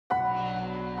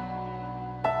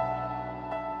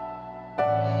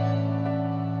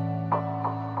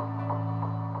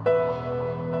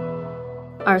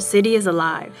Our city is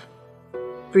alive,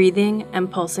 breathing and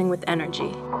pulsing with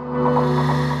energy,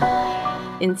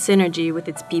 in synergy with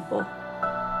its people.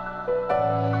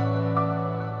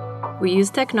 We use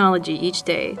technology each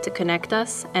day to connect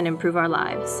us and improve our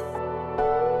lives.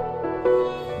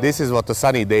 This is what a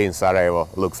sunny day in Sarajevo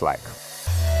looks like.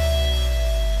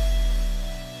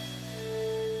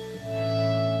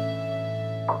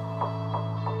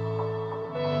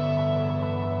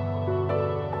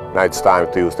 Now it's time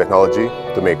to use technology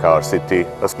to make our city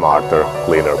a smarter,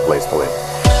 cleaner place to live.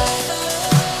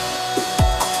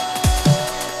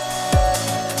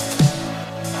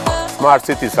 Smart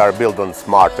cities are built on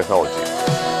smart technology.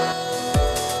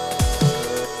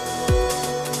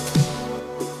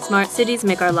 Smart cities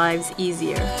make our lives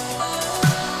easier.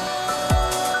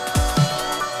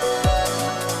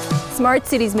 Smart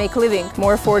cities make living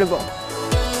more affordable.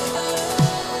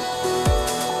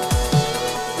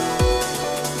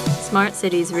 Smart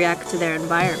cities react to their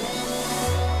environment.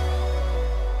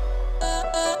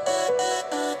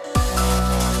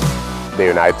 They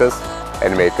unite us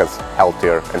and make us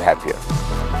healthier and happier.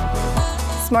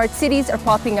 Smart cities are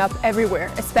popping up everywhere,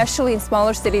 especially in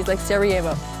smaller cities like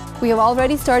Sarajevo. We have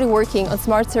already started working on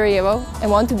Smart Sarajevo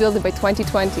and want to build it by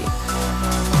 2020.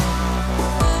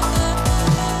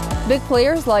 Big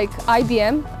players like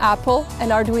IBM, Apple,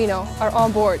 and Arduino are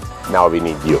on board. Now we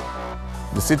need you.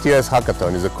 The CityOS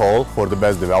Hackathon is a call for the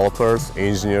best developers,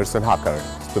 engineers and hackers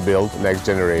to build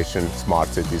next-generation smart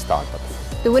city startups.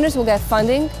 The winners will get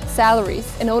funding,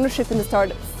 salaries, and ownership in the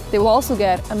startups. They will also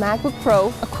get a Macbook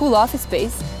Pro, a cool office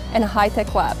space, and a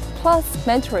high-tech lab, plus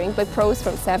mentoring by pros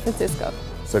from San Francisco.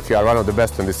 So if you are one of the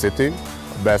best in this city,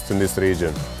 best in this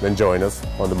region, then join us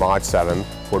on the March 7th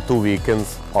for 2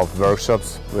 weekends of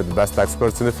workshops with the best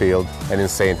experts in the field and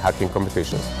insane hacking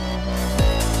competitions.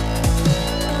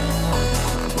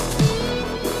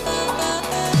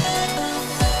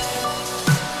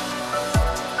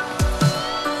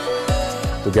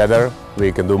 Together,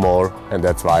 we can do more, and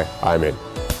that's why I'm in.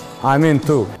 I'm in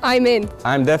too. I'm in.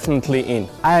 I'm definitely in.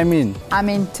 I'm in. I'm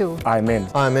in too. I'm in.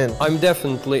 I'm in. I'm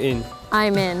definitely in.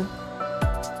 I'm in.